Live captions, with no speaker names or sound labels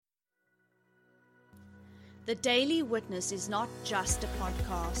The Daily Witness is not just a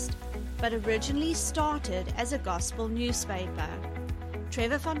podcast, but originally started as a gospel newspaper.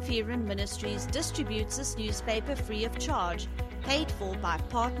 Trevor van Vieren Ministries distributes this newspaper free of charge, paid for by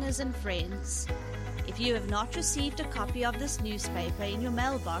partners and friends. If you have not received a copy of this newspaper in your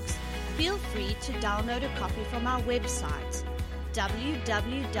mailbox, feel free to download a copy from our website,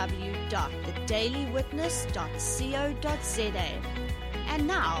 www.thedailywitness.co.za. And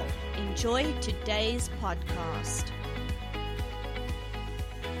now, enjoy today's podcast.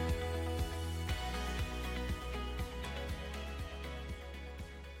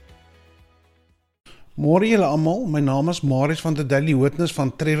 Môre julle almal, my naam is Marius van die Daily Witness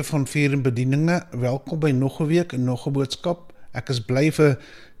van Trevor van Vieren Bedieninge. Welkom by nog 'n week en nog 'n boodskap. Ek is bly vir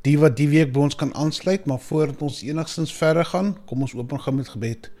die wat die week by ons kan aansluit, maar voordat ons enigstens verder gaan, kom ons open gaan met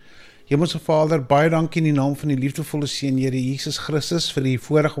gebed. Hemelse Vader, baie dankie in die naam van die liefdevolle Seun Here Jesus Christus vir die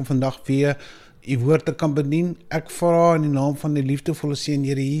voorreg om vandag weer u woord te kan bedien. Ek vra in die naam van die liefdevolle Seun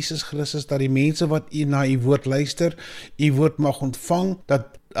Here Jesus Christus dat die mense wat na u woord luister, u woord mag ontvang, dat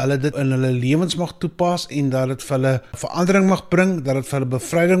hulle dit in hulle lewens mag toepas en dat dit vir hulle verandering mag bring, dat dit vir hulle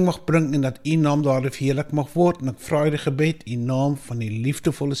bevryding mag bring en dat u naam daarin verheerlik mag word. En ek vra hierdie gebed in naam van die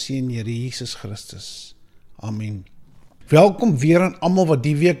liefdevolle Seun Here Jesus Christus. Amen. Welkom weer aan almal wat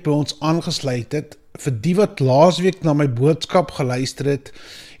die week by ons aangesluit het. Vir die wat laasweek na my boodskap geluister het,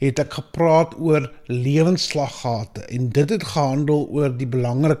 het ek gepraat oor lewensslaggate en dit het gehandel oor die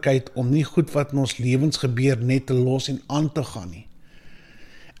belangrikheid om nie goed wat in ons lewens gebeur net te los en aan te gaan nie.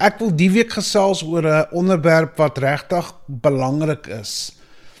 Ek wil die week gesels oor 'n onderwerp wat regtig belangrik is.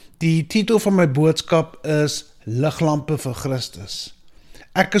 Die titel van my boodskap is Liglampe Vir Christus.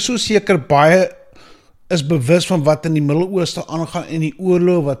 Ek is so seker baie is bewus van wat in die Midde-Ooste aangaan en die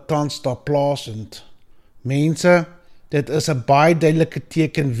oorlog wat tans daar plaasvind. Mense, dit is 'n baie duidelike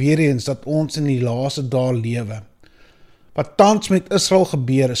teken weer eens dat ons in die laaste dae lewe. Wat tans met Israel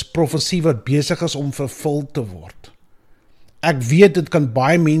gebeur is profesie wat besig is om vervul te word. Ek weet dit kan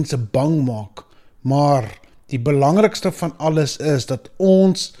baie mense bang maak, maar die belangrikste van alles is dat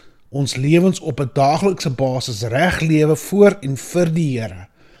ons lewens op 'n daaglikse basis reg lewe voor en vir die Here.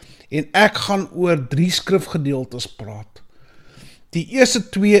 En ek gaan oor 3 skrifgedeeltes praat. Die eerste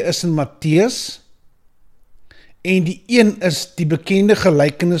 2 is in Matteus, en die een is die bekende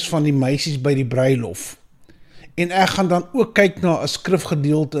gelykenis van die meisies by die bruilof. En ek gaan dan ook kyk na 'n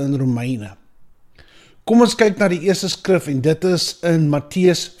skrifgedeelte in Romeine. Kom ons kyk na die eerste skrif en dit is in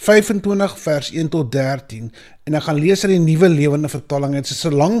Matteus 25 vers 1 tot 13. En ek gaan lees uit die Nuwe Lewende Vertaling. Dit is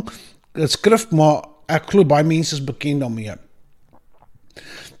 'n lang skrif, maar ek glo baie mense is bekend daarmee.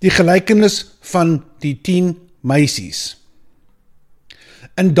 Die gelykenis van die 10 meisies.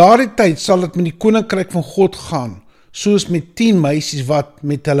 In daardie tyd sal dit met die koninkryk van God gaan, soos met 10 meisies wat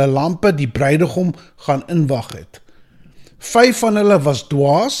met hulle lampe die bruidegom gaan inwag het. 5 van hulle was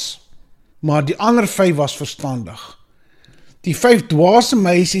dwaas, maar die ander 5 was verstandig. Die 5 dwaase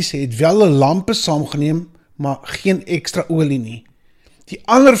meisies het wel 'n lampe saamgeneem, maar geen ekstra olie nie. Die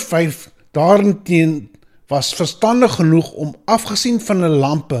ander 5 daarenteen was verstandig genoeg om afgesien van hulle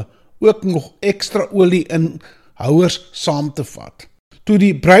lampe ook nog ekstra olie in houers saam te vat. Toe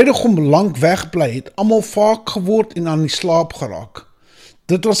die bruidegom lank wegbly het, almal vaak geword en aan die slaap geraak.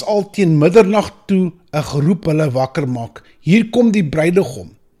 Dit was al teen middernag toe 'n geroep hulle wakker maak. Hier kom die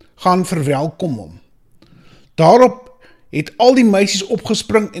bruidegom, gaan verwelkom hom. Daarop het al die meisies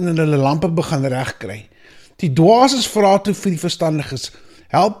opgespring en in hulle lampe begin regkry. Die dwaases vra toe vir die verstandiges: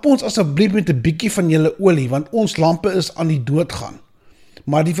 help ons asseblief met 'n bietjie van julle olie, want ons lampe is aan die dood gaan.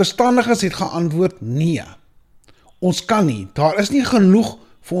 Maar die verstandiges het geantwoord: nee, ons kan nie, daar is nie genoeg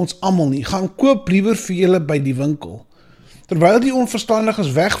vir ons almal nie, gaan koop liewer vir julle by die winkel. Terwyl die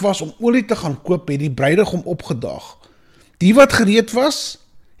onverstandiges weg was om olie te gaan koop, het die bruidegom opgedaag. Die wat gereed was,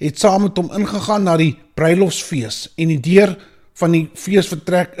 het saam met hom ingegaan na die bruilofsfees en die deur van die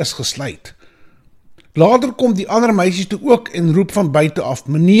feesvertrek is gesluit. Later kom die ander meisies toe ook en roep van buite af: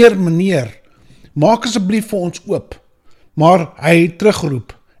 meneer, maak asseblief vir ons oop. Maar hy het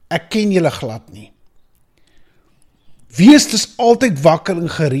teruggeroep: ek ken julle glad nie. Wees dus altyd wakker en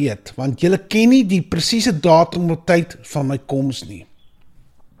gereed, want julle ken nie die presiese datum of tyd van my koms nie.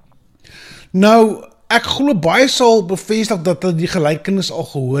 Nou, ek glo baie sal bevestig dat hulle die gelykenis al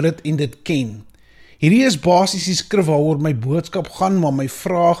gehoor het en dit ken. Hierdie is basies die skrif waaroor my boodskap gaan, maar my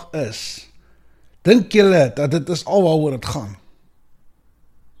vraag is: dink julle dat dit is al waaroor dit gaan?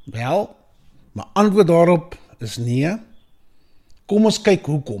 Wel, my antwoord daarop is nee. Kom ons kyk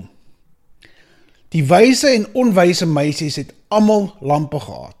hoekom. Die wyse en onwyse meisies het almal lampe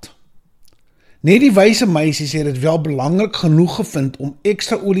gehad. Net die wyse meisies het dit wel belangrik genoeg gevind om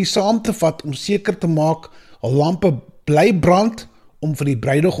ekstra olie saam te vat om seker te maak Hul lampe bly brand om vir die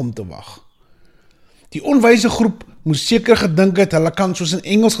bruidegom te wag. Die onwyse groep moes seker gedink het, hulle kan soos in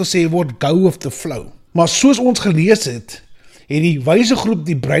Engels gesê word, go with the flow. Maar soos ons gelees het die wyse groep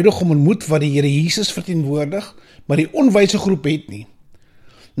die bruidegom ontmoet wat die Here Jesus verteenwoordig, maar die onwyse groep het nie.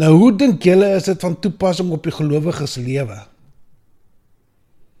 Nou, hoe dink julle is dit van toepassing op die gelowiges lewe?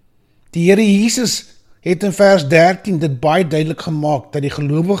 Die Here Jesus het in vers 13 dit baie duidelik gemaak, dat die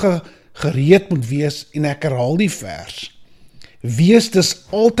gelowige gereed moet wees, en ek herhaal die vers. Wees dus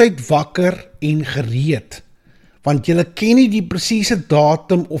altyd wakker en gereed, want julle ken nie die presiese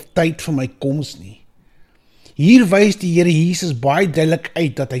datum of tyd van my koms nie. Hier wys die Here Jesus baie duidelik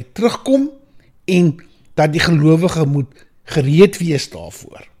uit, dat hy terugkom, en dat die gelowige moet gereed wees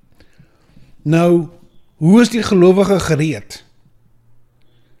daarvoor. Nou, hoe is die gelowige gereed?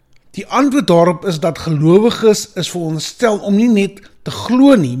 Die antwoord daarop is dat gelowiges is veronderstel om nie net te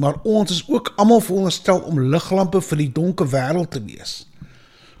glo nie, maar ons is ook almal veronderstel om liglampe vir die donker wêreld te wees.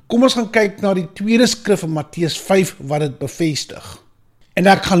 Kom ons gaan kyk na die tweede skrif in Matteus 5 wat dit bevestig. En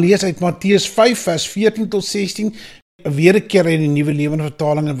ek gaan lees uit Matteus 5 vers 14 tot 16, weer 'n keer in die Nuwe Lewende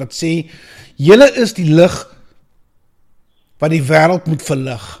Vertaling wat sê, julle is die lig wat die wêreld moet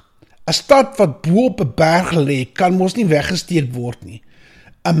verlig. 'n Stad wat bo op 'n berg lê, kan mos nie weggesteek word nie.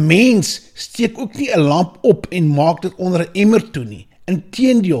 'n Mens steek ook nie 'n lamp op en maak dit onder 'n emmer toe nie.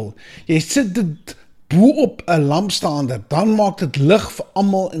 Inteendeel, jy sit dit bo op 'n lampstaander, dan maak dit lig vir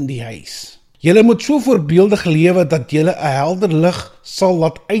almal in die huis. Julle moet so voorbeeldig lewe dat julle 'n helder lig sal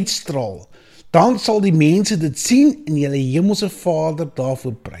laat uitstraal. Dan sal die mense dit sien en julle hemelse Vader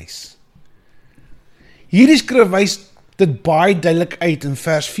daarvoor prys. Hierdie skrif wys dit baie duidelik uit in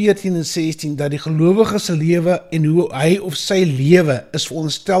vers 14 en 16 dat die gelowige se lewe en hoe hy of sy lewe is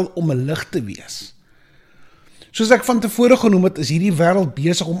veronderstel om 'n lig te wees. Soos ek van tevore genoem het, is hierdie wêreld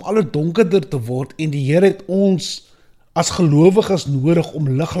besig om al donkerder te word en die Here het ons as gelowiges nodig om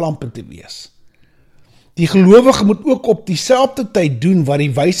liglampe te wees. Die gelowige moet ook op dieselfde tyd doen wat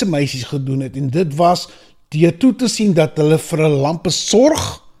die wyse meisies gedoen het, en dit was deur toe te sien dat hulle vir hulle lampe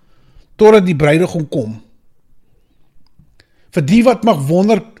sorg totdat die bruidegom kom. Vir die wat mag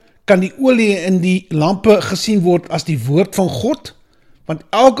wonder, kan die olie in die lampe gesien word as die woord van God, want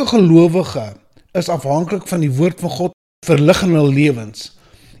elke gelowige is afhanklik van die woord van God vir lig in hul lewens.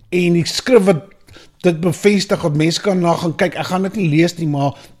 En die skrif wat dit bevestig, wat mense kan na gaan kyk, ek gaan dit nie lees nie,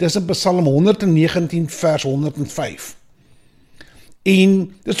 maar dit is in Psalm 119 vers 105. En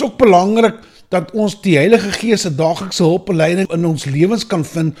dit is ook belangrik dat ons die Heilige Gees se daaglikse hulp en leiding in ons lewens kan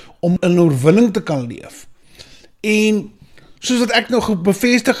vind om in oorwinning te kan leef. En soos wat ek nou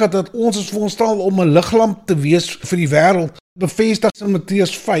bevestig het, dat ons is veronderstel om 'n liglamp te wees vir die wêreld, bevestig in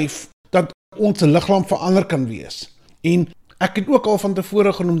Matteus 5, dat ons 'n liglamp vir ander kan wees. En ek het ook al van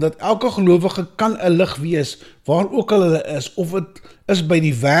tevore genoem, dat elke gelowige kan 'n lig wees, waar ook al hulle is, of het is by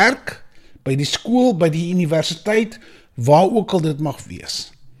die werk, by die skool, by die universiteit, waar ook al dit mag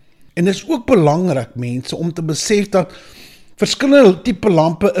wees. En dit is ook belangrik, mense, om te besef dat verskillende tipe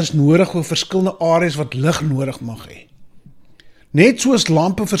lampe is nodig vir verskillende areas wat lig nodig mag hê. Net soos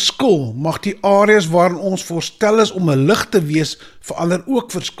lampe verskil, mag die areas waarin ons voorstel is om 'n lig te wees, vir ander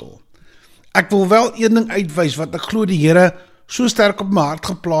ook verskil. Ek wil wel een ding uitwys wat ek glo die Here so sterk op my hart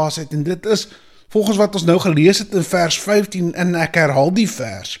geplaas het, en dit is volgens wat ons nou gelees het in vers 15, en ek herhaal die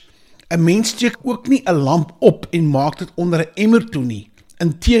vers. 'n Mens steek ook nie 'n lamp op en maak dit onder 'n emmer toe nie.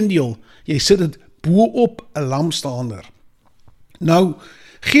 Inteendeel, jy sit dit bo op 'n lampstaander. Nou,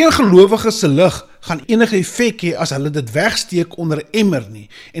 geen gelowige se lig gaan enige effek hê as hulle dit wegsteek onder 'n emmer nie.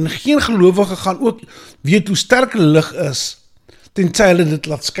 En geen gelowige gaan ook weet hoe sterk hulle lig is, tensy hulle dit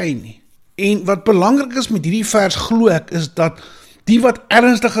laat skyn nie. En wat belangrik is met hierdie vers, glo ek, is dat die wat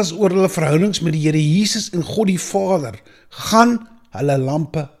ernstig is oor hulle verhoudings met die Here Jesus en God die Vader, gaan hulle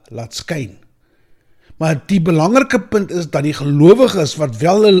lampe laat skyn. Maar die belangrike punt is dat die gelowiges wat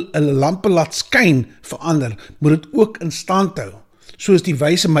wel hulle lampe laat skyn verander, moet dit ook in stand hou, soos die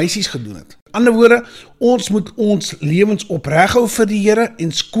wyse meisies gedoen het. In ander woorde, ons moet ons lewens opreg hou vir die Here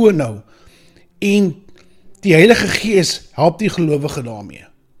en skoon hou. En die Heilige Gees help die gelowige daarmee.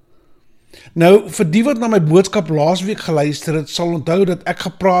 Nou, vir die wat na my boodskap laasweek geluister het, sal onthou dat ek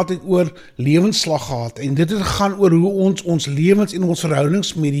gepraat het oor lewensslaggat, en dit het gegaan oor hoe ons lewens en ons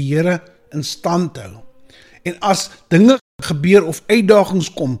verhoudings met die Here in stand hou. En as dinge gebeur of uitdagings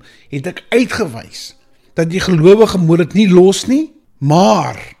kom, het ek uitgewys dat die gelowige moet dit nie los nie,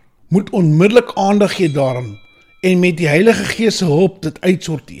 maar moet onmiddellik aandag gee daaraan en met die Heilige Gees se hulp dit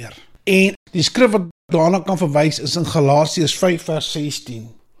uitsorteer. En die skrif wat daarna kan verwys is in Galasiërs 5 vers 16.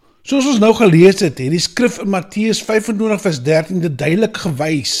 Soos ons nou gelees het, die skrif in Matteus 25 vers 13 dit duidelik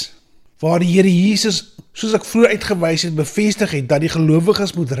gewys. waar die Here Jesus, soos ek vroeër uitgewys het, bevestig het, dat die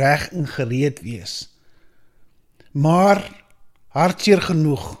gelowiges moet reg en gereed wees. Maar, hartseer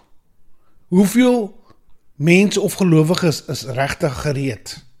genoeg, hoeveel mense of gelowiges is regtig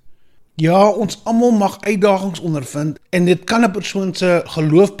gereed? Ja, ons almal mag uitdagings ondervind, en dit kan 'n persoon se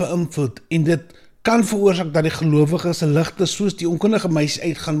geloof beïnvloed, en dit kan veroorsaak dat die gelowiges se ligte soos die onkundige meisie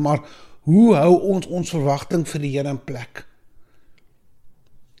uitgaan, maar hoe hou ons verwagting vir die Here in plek?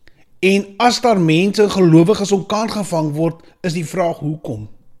 En as daar mense, gelowiges omkant gevang word, is die vraag hoekom?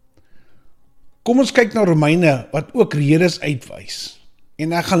 Kom ons kyk na Romeine, wat ook redes uitwys.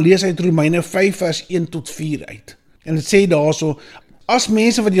 En ek gaan lees uit Romeine 5 vers 1 tot 4 uit. En dit sê daarso, as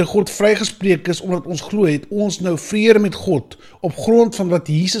mense wat deur God vrygespreek is, omdat ons glo, het ons nou vrede met God, op grond van wat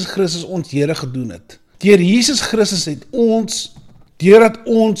Jesus Christus ons Here gedoen het. Deur Jesus Christus het ons, deurdat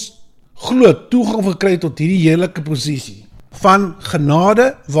ons glo, toegang gekry tot hierdie heerlike posisie van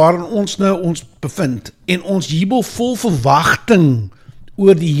genade waarin ons nou ons bevind, en ons jubel vol verwagting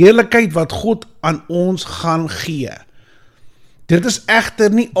oor die heerlikheid wat God aan ons gaan gee. Dit is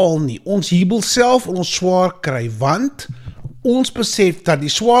egter nie al nie, ons jubel self in ons swaar kry, want ons besef dat die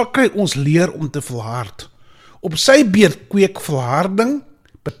swaar kry ons leer om te volhard. Op sy beurt kweek volharding,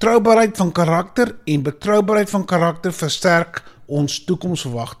 betroubaarheid van karakter, en betroubaarheid van karakter versterk ons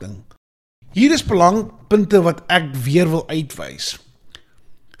toekomsverwagting. Hier is belangpunte wat ek weer wil uitwys.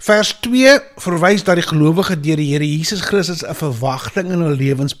 Vers 2 verwys dat die gelowige deur die Here Jesus Christus 'n verwagting in hul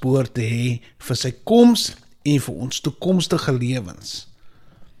lewens behoort te hê vir sy koms en vir ons toekomstige lewens.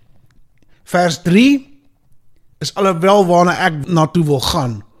 Vers 3 is alhoewel waarna ek naartoe wil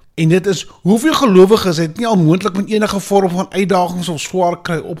gaan. En dit is, hoeveel gelowiges het nie al moontlik met enige vorm van uitdagings of swaar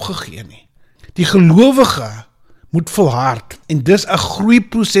kry opgegee nie. Die gelowige moet volhard, en dis 'n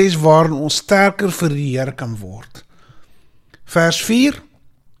groeiproses waarin ons sterker vir die Here kan word. Vers 4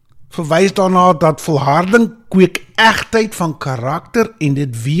 verwys daarna dat volharding kweek egtheid van karakter, en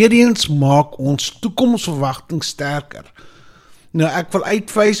dit weer eens maak ons toekomsverwagting sterker. Nou ek wil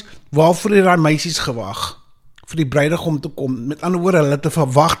uitwys waarvoor het daai meisies gewag vir die bruidegom te kom. Met ander woorde, hulle het 'n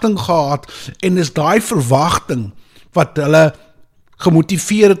verwagting gehad, en is daai verwagting wat hulle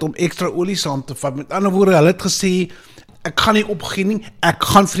gemotiveer het om ekstra olie saam te vat. Met ander woorde, hulle het gesê, ek gaan nie opgee nie, ek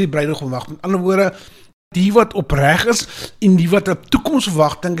gaan vir die bruidegom wag. Met ander woorde, die wat opreg is, en die wat 'n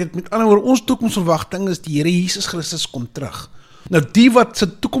toekomsverwagting het, met ander woorde, ons toekomsverwagting is die Here Jesus Christus kom terug. Nou die wat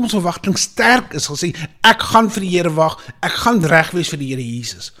se toekomsverwagting sterk is, gesê, ek gaan vir die Here wag, ek gaan reg wees vir die Here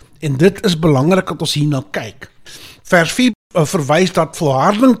Jesus. En dit is belangrik dat ons hierna kyk. Vers 4 verwys dat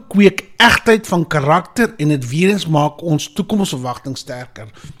volharding kweek egtheid van karakter, en dit weer eens maak ons toekomsverwagting sterker.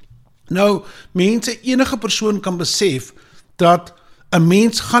 Nou, mense, enige persoon kan besef dat 'n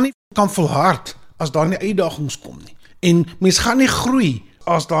mens gaan nie kan volhard as daar nie uitdagings kom nie. En mens gaan nie groei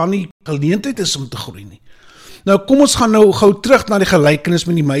as daar nie geleentheid is om te groei nie. Nou, kom ons gaan nou gou terug na die gelykenis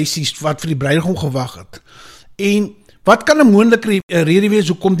met die meisies wat vir die bruidegom gewag het. En wat kan 'n moontlike rede wees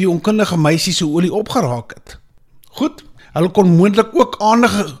hoekom die onkundige meisies se olie opgeraak het? Goed, hulle kon moontlik ook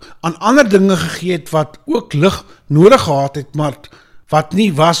aandag aan ander dinge gegee het wat ook lig nodig gehad het, maar wat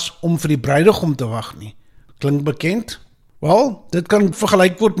nie was om vir die bruidegom te wag nie. Klink bekend? Wel, dit kan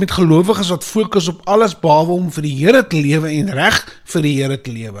vergelyk word met gelowiges wat fokus op alles behalwe om vir die Here te lewe en reg vir die Here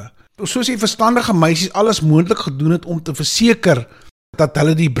te lewe. Soos die verstandige meisies alles moontlik gedoen het om te verseker dat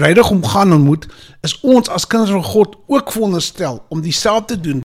hulle die bruidegom gaan ontmoet, is ons as kinders van God ook veronderstel om dieselfde te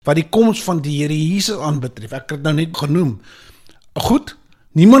doen wat die koms van die Here Jesus aanbetref. Ek het dit nou net genoem. Goed,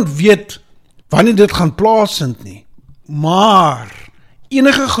 niemand weet wanneer dit gaan plaasvind nie, maar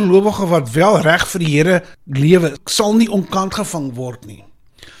enige gelowige wat wel reg vir die Here lewe, sal nie onkant gevang word nie,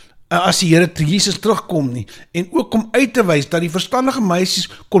 as die Here Jesus terugkom nie, en ook om uit te wys dat die verstandige meisies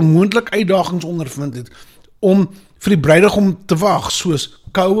kon moontlik uitdagings ondervind het, om vir die bruidegom te wag, soos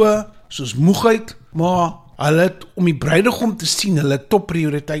koue, soos moegheid, maar hulle het om die bruidegom te sien, hulle het top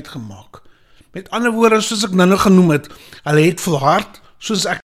prioriteit gemaak. Met ander woorde, soos ek nou genoem het, hulle het volhard, soos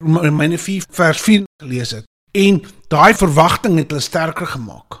ek in myne 4 vers 4 gelees het, en daai verwagting het hulle sterker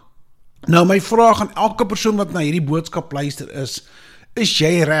gemaak. Nou my vraag aan elke persoon wat na hierdie boodskap luister is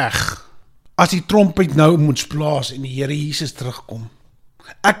jy reg as die trompet nou moet blaas en die Here Jesus terugkom?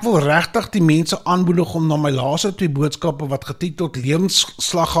 Ek wil regtig die mense aanmoedig om na my laaste 2 boodskappe wat getiteld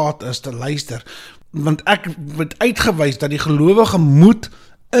lewensslaggat is te luister, want ek het uitgewys dat die gelowige moet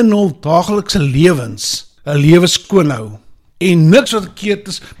in hul daaglikse lewens 'n lewe skoon hou. En niks wat verkeerd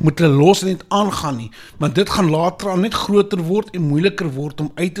is, moet hulle los en net aangaan nie, want dit gaan later aan net groter word en moeiliker word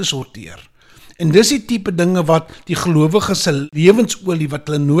om uit te sorteer. En dis die tipe dinge wat die gelowige se lewensolie wat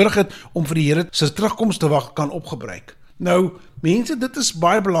hulle nodig het om vir die Here se terugkoms te wag kan opgebruik. Nou, mense, dit is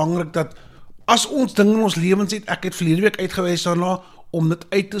baie belangrik dat as ons dinge in ons lewens het, ek het verlede week uitgewys daarna, om dit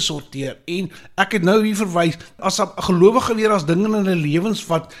uit te sorteer, en ek het nou hier verwys, as 'n gelowige weer as dinge in hulle lewens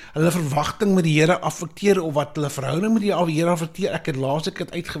wat hulle verwagting met die Here affekteer, of wat hulle verhouding met die Here affekteer, ek het laas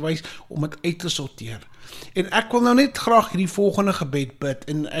uitgewys om dit uit te sorteer. En ek wil nou net graag hierdie volgende gebed bid,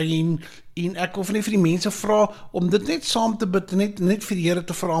 en ek wil net vir die mense vra, om dit net saam te bid, net vir die Here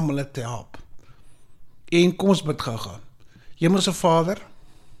te vra om hulle te help. En kom ons bid gou. Hemelse Vader,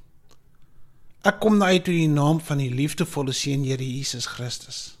 ek kom nou uit in die naam van die liefdevolle Seun, Here Jesus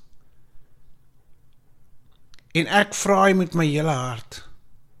Christus. En ek vra U met my hele hart,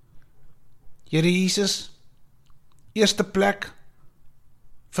 Here Jesus, eerste plek,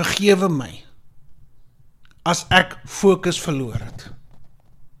 vergewe my, as ek fokus verloor het.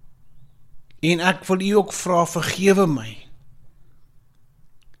 En ek wil U ook vra, vergewe my,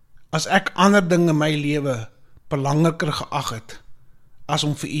 as ek ander dinge in my lewe belangriker geag het, as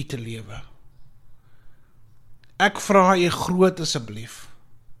om vir U te lewe. Ek vra U groot asseblief,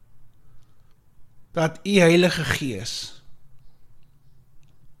 dat U Heilige Gees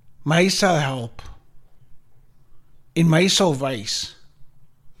my sal help, en my sal wys,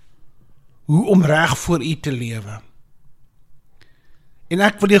 hoe om reg voor U te lewe. En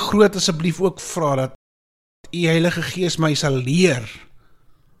ek wil U groot asseblief ook vra, dat U Heilige Gees my sal leer,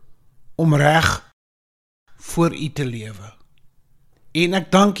 om reg voor U te lewe. En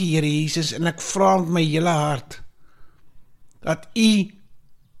ek dank U, Here Jesus, en ek vra met my hele hart, dat U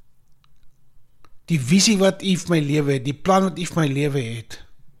die visie wat U vir my lewe het, die plan wat U vir my lewe het,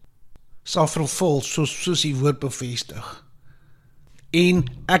 sal vervul, soos U woord bevestig. En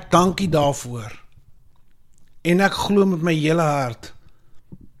ek dank U daarvoor. En ek glo met my hele hart,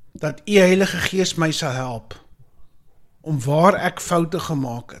 dat U Heilige Gees my sal help, om waar ek foute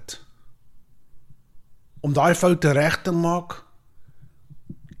gemaak het, om daai foute reg te maak,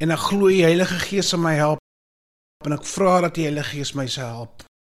 en ek glo U Heilige Gees sal my help, en ek vra dat die Heilige Gees my sal help,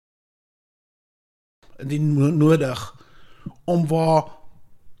 indien nodig, om waar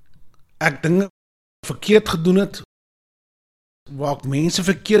ek dinge verkeerd gedoen het, waar ek mense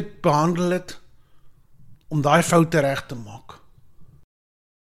verkeerd behandel het, om daai foute reg te maak.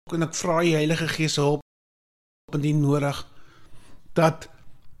 En ek vra die Heilige Gees hulp, indien nodig, dat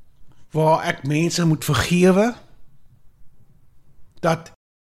waar ek mense moet vergewe, dat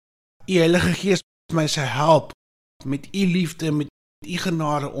die Heilige Gees my sal help, met U liefde, met U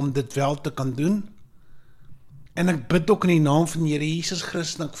genade, om dit wel te kan doen. En ek bid ook in die naam van Here Jesus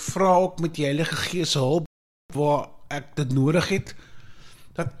Christus, en ek vra ook met die Heilige Gees hulp, waar ek dit nodig het,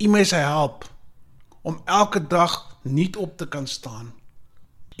 dat U my sal help, om elke dag nuut op te kan staan,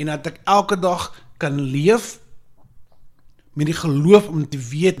 en dat ek elke dag kan leef, met die geloof om te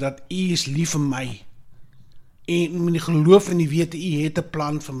weet, dat U is lief vir my, en met die geloof en die wete, U het 'n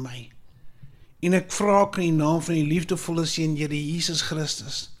plan vir my. En ek vra ook in die naam van die liefdevolle Seun, Here Jesus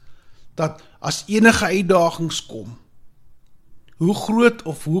Christus, dat as enige uitdagings kom, hoe groot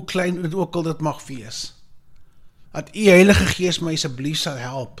of hoe klein dit ook al dit mag wees, dat U Heilige Gees my asseblief sal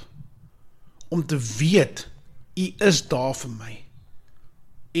help, om te weet, U is daar vir my,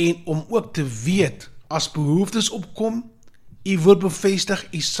 en om ook te weet, as behoeftes opkom, U woord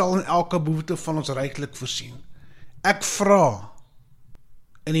bevestig, U sal in elke behoefte van ons ryklik voorsien. Ek vra,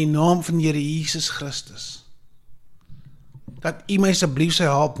 in die naam van Here Jesus Christus, dat U my asseblief sal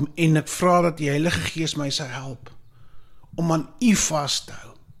help, en ek vra dat die Heilige Gees my sal help, om aan U vas te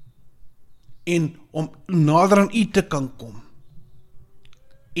hou, en om nader aan U te kan kom.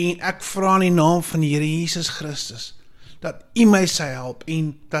 En ek vra in die naam van die Here Jesus Christus, dat U my sal help,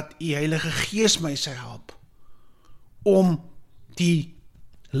 en dat U Heilige Gees my sal help, om die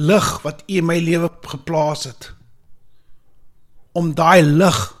lig wat U in my lewe geplaas het, om daai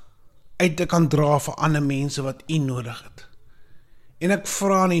lig uit te kan dra vir ander mense wat U nodig het. En ek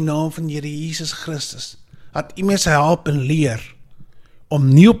vra in die naam van Here Jesus Christus, dat U my sal help en leer, om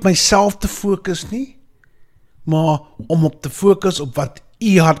nie op myself te fokus nie, maar om op te fokus op wat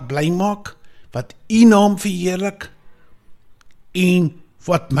U hart bly maak, wat U naam verheerlik, en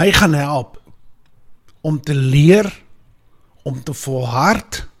wat my gaan help, om te leer, om te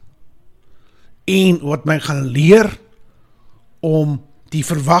volhard, en wat my gaan leer, om die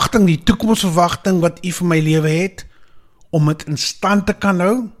verwagting, die toekomsverwagting wat U vir my lewe het, om het in stand te kan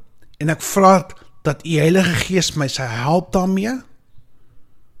hou, en ek vra dat U Heilige Gees my sal help daarmee,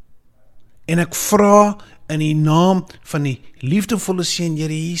 en ek vra in die naam van die liefdevolle Seun,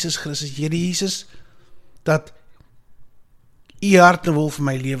 Here Jesus Christus, Here Jesus, dat U hart en wil vir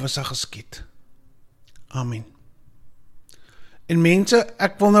my lewe sal geskied. Amen. En mense,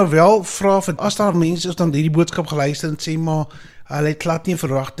 ek wil nou wel vra, as daar mense is dan hierdie boodskap geluister en sê, maar hulle het glad nie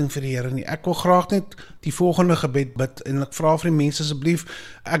verwagting vir die Here nie. Ek wil graag net die volgende gebed bid, en ek vra vir die mense asseblief,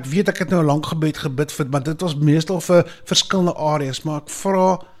 ek weet ek het nou 'n lang gebed gebid vir, maar dit was meestal vir verskillende areas, maar ek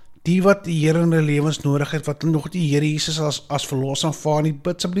vra die wat die Here in hulle lewens nodig het, wat nog die Here Jesus as verlosser aanvaar nie,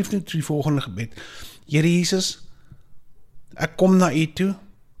 bid asseblief net die volgende gebed. Here Jesus, ek kom na U toe,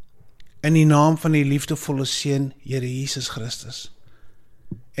 in die naam van die liefdevolle Seun, Here Jesus Christus.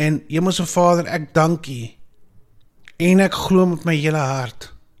 En Hemelse Vader, ek dank U, en ek glo met my hele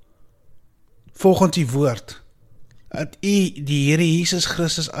hart, volgens U woord, dat U die Here Jesus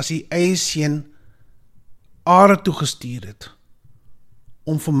Christus as U eie Seun aarde toegestuur het,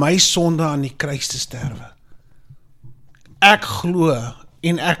 om vir my sonde aan die kruis te sterwe. Ek glo,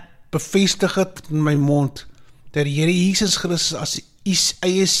 en ek bevestig het in my mond, dat die Here Jesus Christus as U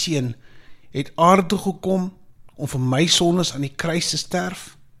eie Seun, het aarde toe gekom, om vir my sondes aan die kruis te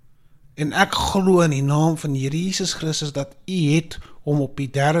sterf, en ek glo in die naam van die Here Jesus Christus, dat U het hom op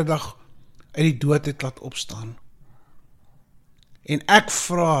die derde dag uit die dood het laat opstaan. En ek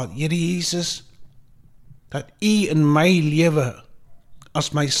vra, Here Jesus, dat U in my lewe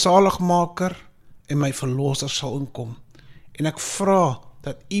as my saligmaker en my verlosser sal inkom. En ek vra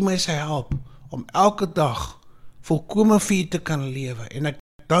dat U my sal help om elke dag volkome vir U te kan lewe. En ek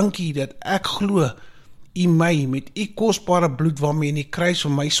dank U dat ek glo U my met U kosbare bloed waarmee in die kruis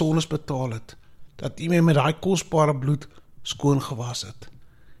vir my sondes betaal het, dat U my met daai kosbare bloed skoon gewas het.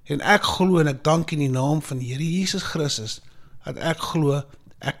 En ek glo en ek dank in die naam van die Here Jesus Christus, dat ek glo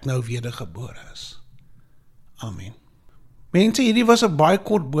ek nou wedergebore is. Amen. Mense, hierdie was 'n baie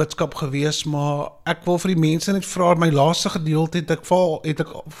kort boodskap gewees, maar ek wil vir die mense net vra, my laaste gedeelte het ek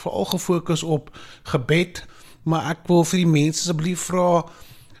veral gefokus op gebed, maar ek wil vir die mense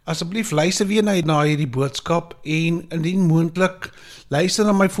asseblief luister weer na hierdie boodskap, en indien moontlik, luister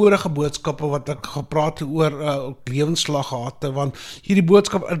na my vorige boodskappe wat ek gepraat het oor lewensslaggate, want hierdie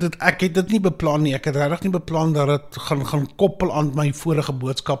boodskap, ek het dit nie beplan nie, ek het regtig nie beplan dat dit gaan koppel aan my vorige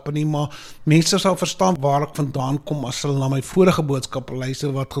boodskappe nie, maar mense sal verstaan waar ek vandaan kom as hulle na my vorige boodskappe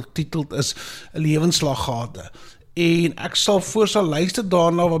luister, wat getiteld is, lewensslaggate. En ek sal luister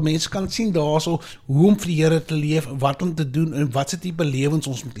daarna, wat mense kan sien daarso, hoe om vir die Here te leef, wat om te doen, en wat se tipe lewens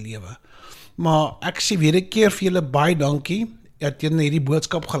ons moet lewe. Maar ek sê weer 'n keer vir julle baie dankie, dat julle na hierdie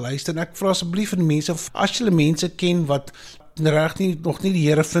boodskap geluister, en ek vra asseblief vir die mense, as julle mense ken, wat nog nie die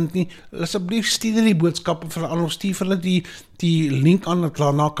Here vind nie, asseblief stuur die boodskappe vir hulle, of stuur vir hulle die link aan, dat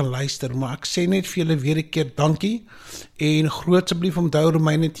hulle daarna kan luister, maar ek sê net vir julle weer 'n keer dankie, en groot asseblief onthou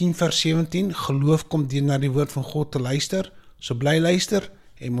Romeine 10:17, geloof kom deur na die woord van God te luister, so bly luister,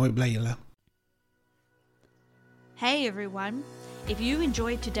 en mooi bly julle. Hey everyone, if you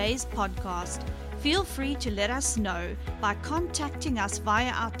enjoyed today's podcast, feel free to let us know by contacting us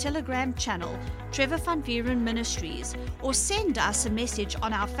via our Telegram channel, Liglampe Vir Ministries, or send us a message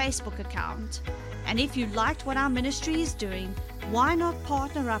on our Facebook account. And if you liked what our ministry is doing, why not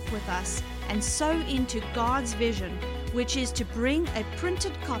partner up with us and sow into God's vision, which is to bring a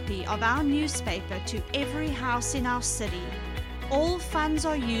printed copy of our newspaper to every house in our city. All funds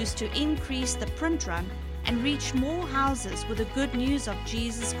are used to increase the print run and reach more houses with the good news of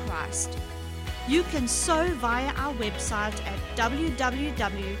Jesus Christ. You can sow via our website at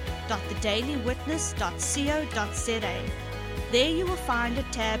www.thedailywitness.co.za. There you will find a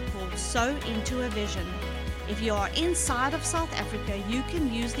tab called Sow into a Vision. If you are inside of South Africa, you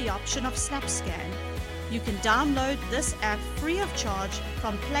can use the option of SnapScan. You can download this app free of charge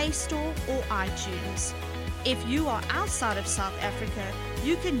from Play Store or iTunes. If you are outside of South Africa,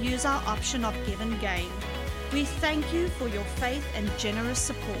 you can use our option of Give and Gain. We thank you for your faith and generous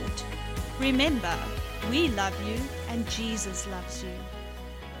support. Remember, we love you and Jesus loves you.